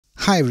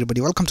Hi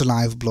everybody, welcome to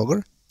Live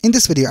Blogger. In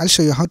this video, I'll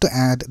show you how to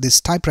add this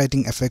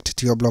typewriting effect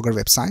to your Blogger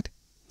website.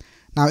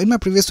 Now in my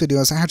previous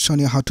videos, I had shown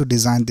you how to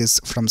design this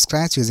from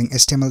scratch using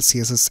HTML,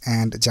 CSS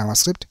and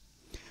JavaScript.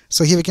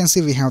 So here we can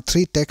see we have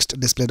three text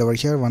displayed over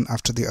here, one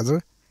after the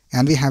other,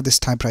 and we have this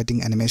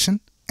typewriting animation.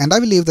 And I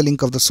will leave the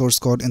link of the source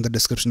code in the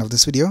description of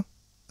this video.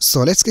 So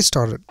let's get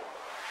started.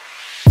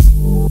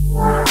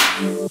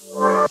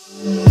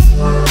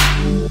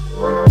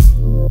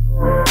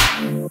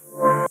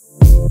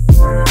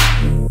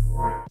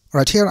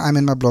 Right here I'm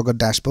in my Blogger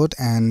dashboard,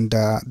 and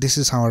this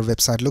is how our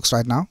website looks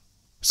right now.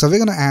 So we're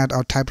going to add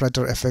our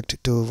typewriter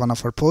effect to one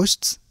of our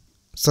posts.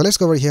 So let's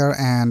go over here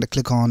and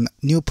click on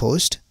New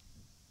Post.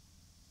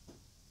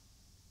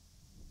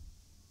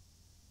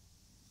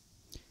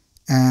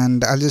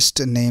 And I'll just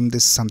name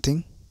this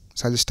something.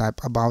 So I'll just type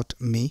About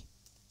Me.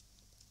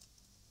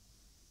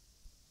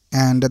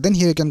 And then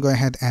here you can go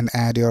ahead and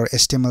add your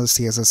HTML,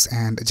 CSS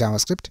and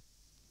JavaScript.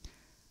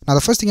 Now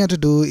the first thing you have to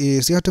do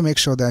is you have to make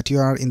sure that you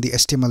are in the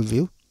HTML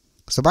view.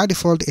 So by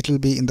default it will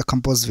be in the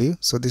compose view,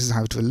 so this is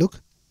how it will look.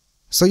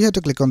 So you have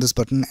to click on this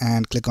button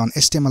and click on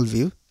HTML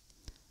view,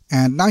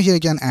 and now here you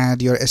can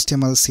add your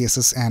HTML,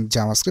 CSS and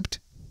JavaScript.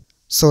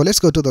 So let's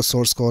go to the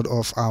source code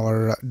of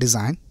our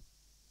design.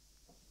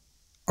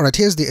 Alright,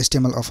 here's the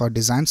HTML of our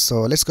design, so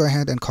let's go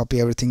ahead and copy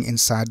everything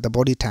inside the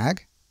body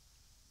tag,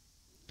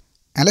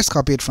 and let's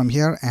copy it from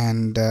here,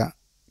 and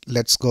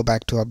let's go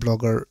back to our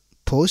Blogger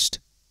post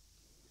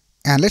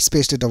and let's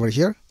paste it over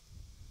here.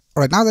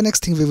 Alright, now the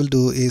next thing we will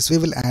do is we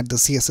will add the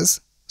CSS.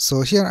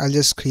 So here I'll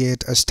just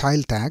create a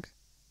style tag.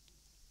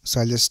 So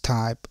I'll just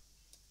type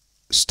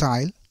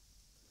style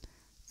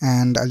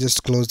and I'll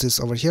just close this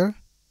over here.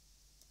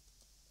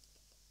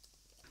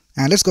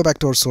 And let's go back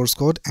to our source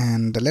code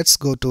and let's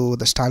go to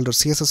the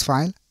style.css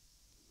file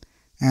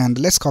and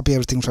let's copy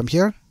everything from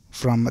here,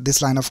 from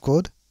this line of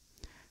code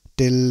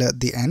till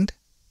the end.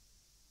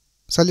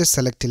 So I'll just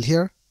select till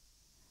here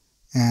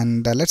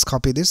and let's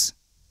copy this.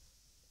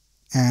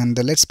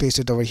 And let's paste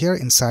it over here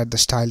inside the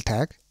style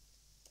tag.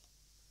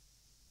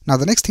 Now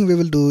the next thing we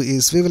will do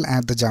is we will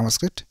add the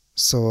JavaScript.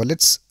 So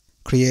let's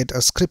create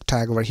a script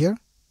tag over here.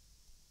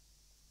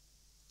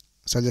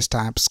 So I'll just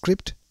type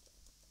script.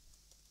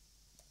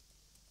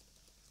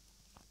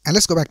 And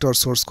let's go back to our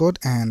source code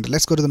and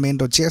let's go to the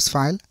main.js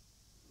file.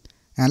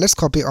 And let's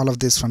copy all of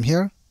this from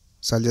here.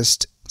 So I'll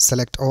just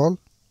select all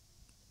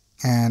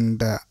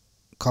and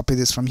copy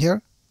this from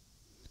here.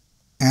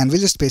 And we'll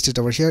just paste it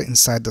over here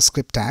inside the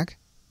script tag.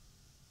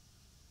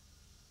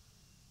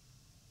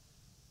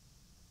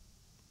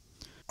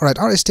 Alright,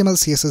 our HTML,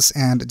 CSS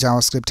and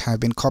JavaScript have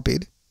been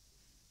copied.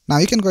 Now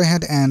you can go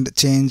ahead and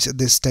change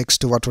this text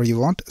to whatever you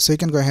want. So you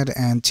can go ahead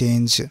and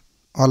change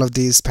all of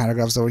these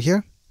paragraphs over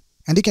here.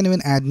 And you can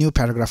even add new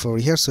paragraph over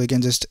here. So you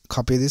can just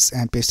copy this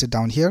and paste it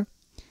down here.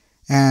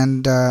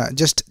 And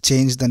just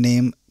change the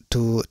name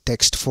to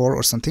text4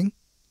 or something.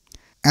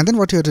 And then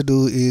what you have to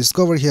do is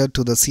go over here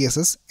to the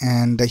CSS.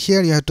 And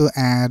here you have to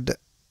add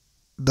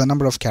the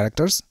number of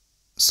characters.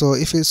 So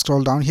if you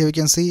scroll down here, you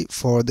can see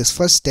for this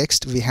first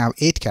text we have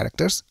 8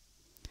 characters.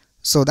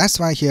 So that's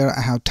why here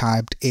I have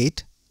typed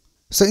 8.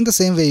 So in the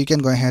same way you can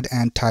go ahead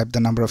and type the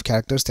number of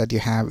characters that you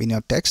have in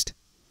your text.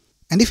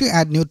 And if you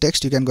add new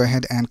text, you can go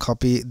ahead and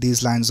copy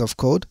these lines of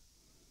code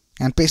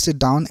and paste it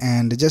down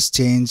and just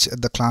change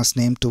the class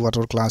name to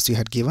whatever class you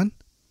had given.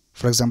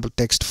 For example,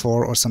 text4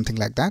 or something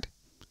like that.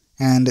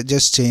 And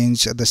just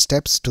change the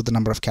steps to the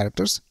number of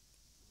characters.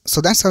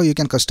 So that's how you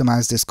can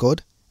customize this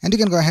code. And you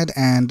can go ahead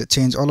and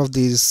change all of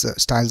these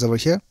styles over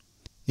here.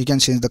 You can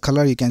change the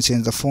color, you can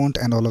change the font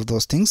and all of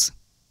those things.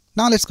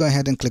 Now let's go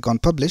ahead and click on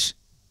publish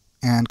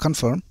and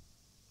confirm.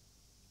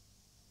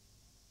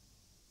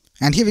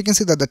 And here we can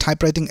see that the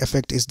typewriting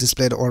effect is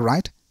displayed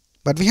alright,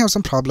 but we have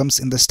some problems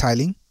in the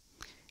styling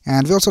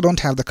and we also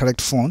don't have the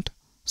correct font.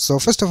 So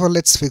first of all,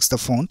 let's fix the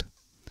font.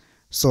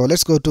 So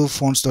let's go to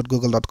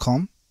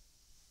fonts.google.com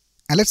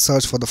and let's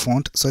search for the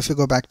font. So if you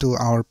go back to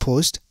our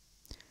post,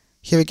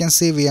 here we can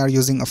see we are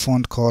using a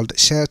font called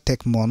Share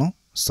Tech Mono.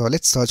 So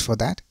let's search for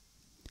that.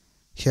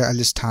 Here I'll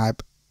just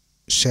type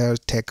Share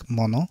Tech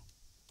Mono.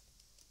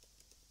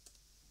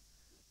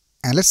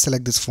 And let's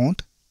select this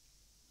font.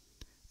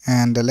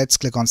 And let's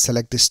click on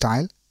select this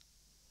style.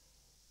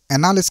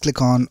 And now let's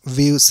click on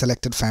view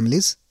selected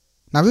families.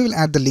 Now we will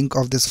add the link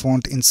of this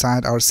font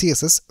inside our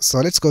CSS. So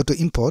let's go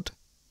to import.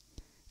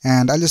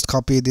 And I'll just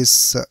copy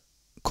this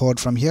code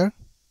from here.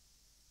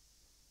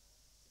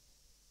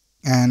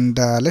 And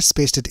let's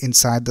paste it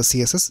inside the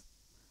CSS.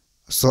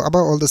 So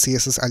above all the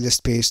CSS, I'll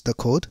just paste the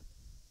code.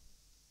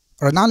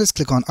 Alright, now let's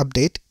click on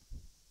update.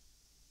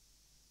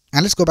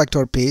 And let's go back to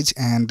our page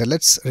and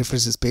let's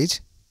refresh this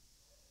page.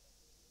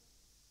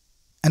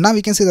 And now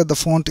we can see that the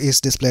font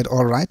is displayed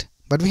alright,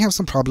 but we have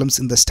some problems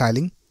in the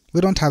styling. We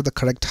don't have the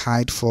correct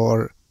height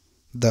for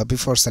the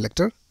before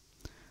selector.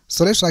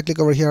 So let's right click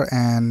over here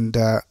and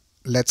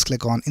let's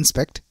click on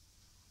inspect.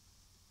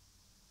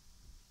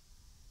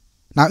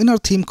 Now in our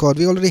theme code,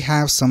 we already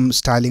have some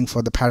styling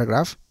for the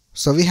paragraph.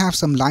 So we have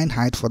some line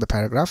height for the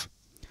paragraph.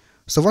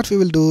 So what we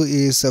will do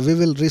is we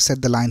will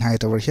reset the line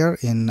height over here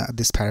in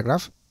this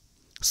paragraph.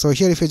 So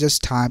here if you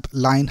just type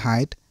line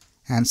height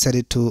and set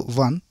it to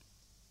 1,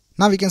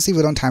 now we can see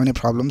we don't have any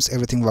problems,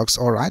 everything works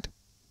alright.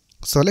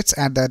 So let's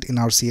add that in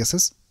our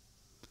CSS.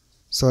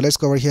 So let's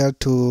go over here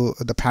to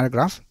the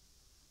paragraph,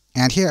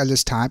 and here I'll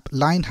just type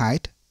line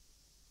height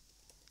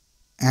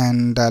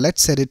and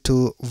let's set it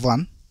to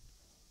 1,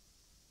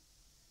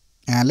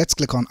 and let's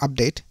click on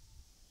update.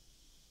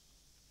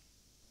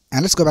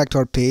 And let's go back to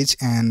our page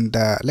and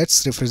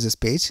let's refresh this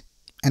page.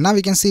 And now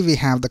we can see we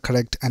have the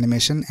correct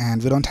animation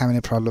and we don't have any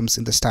problems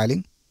in the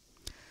styling.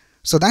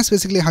 So that's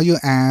basically how you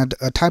add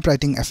a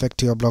typewriting effect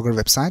to your Blogger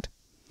website.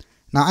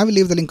 Now I will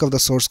leave the link of the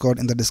source code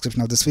in the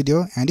description of this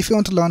video, and if you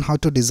want to learn how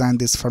to design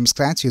this from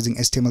scratch using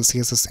HTML,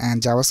 CSS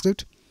and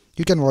JavaScript,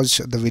 you can watch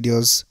the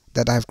videos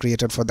that I have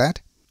created for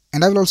that.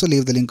 And I will also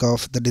leave the link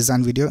of the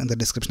design video in the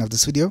description of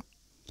this video.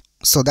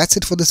 So that's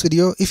it for this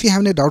video. If you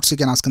have any doubts, you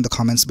can ask in the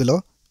comments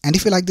below. And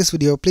if you like this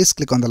video, please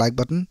click on the like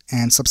button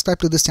and subscribe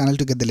to this channel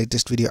to get the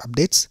latest video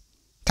updates.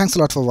 Thanks a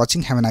lot for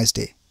watching. Have a nice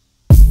day.